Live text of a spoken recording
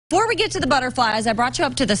Before we get to the butterflies, I brought you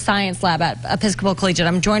up to the science lab at Episcopal Collegiate.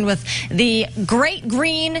 I'm joined with the Great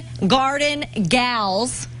Green Garden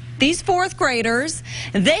Gals. These fourth graders,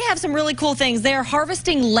 they have some really cool things. They're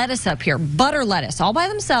harvesting lettuce up here, butter lettuce, all by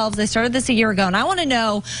themselves. They started this a year ago, and I want to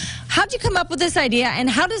know, how'd you come up with this idea, and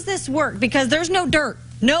how does this work? Because there's no dirt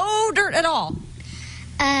at all.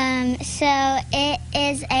 So it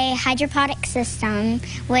is a hydroponic system,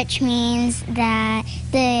 which means that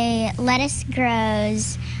the lettuce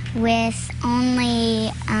grows with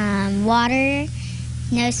only water,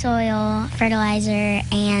 no soil, fertilizer,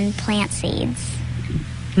 and plant seeds.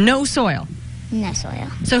 No soil? No soil.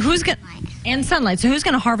 So who's going and sunlight. So who's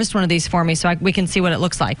going to harvest one of these for me so we can see what it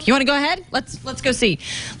looks like? You want to go ahead? Let's go see.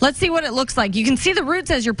 Let's see what it looks like. You can see the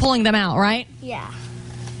roots as you're pulling them out, right? Yeah.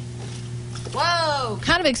 Whoa!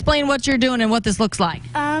 Kind of explain what you're doing and what this looks like.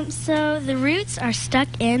 So the roots are stuck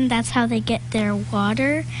in. That's how they get their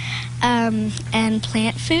water and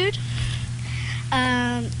plant food.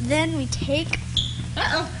 Then we take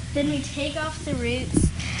off the roots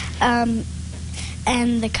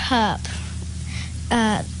and the cup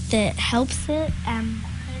that helps it and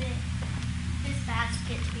put it in this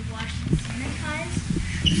basket to be washed and sanitized.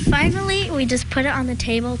 Finally, we just put it on the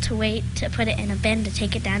table to wait to put it in a bin to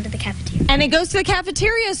take it down to the cafeteria. And it goes to the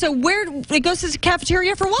cafeteria. So it goes to the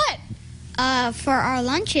cafeteria for what? For our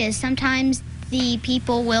lunches. Sometimes the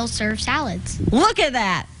people will serve salads. Look at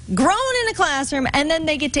that. Grown in a classroom, and then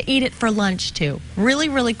they get to eat it for lunch, too. Really,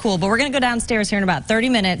 really cool. But we're going to go downstairs here in about 30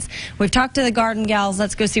 minutes. We've talked to the garden gals.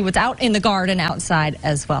 Let's go see what's out in the garden outside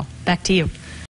as well. Back to you.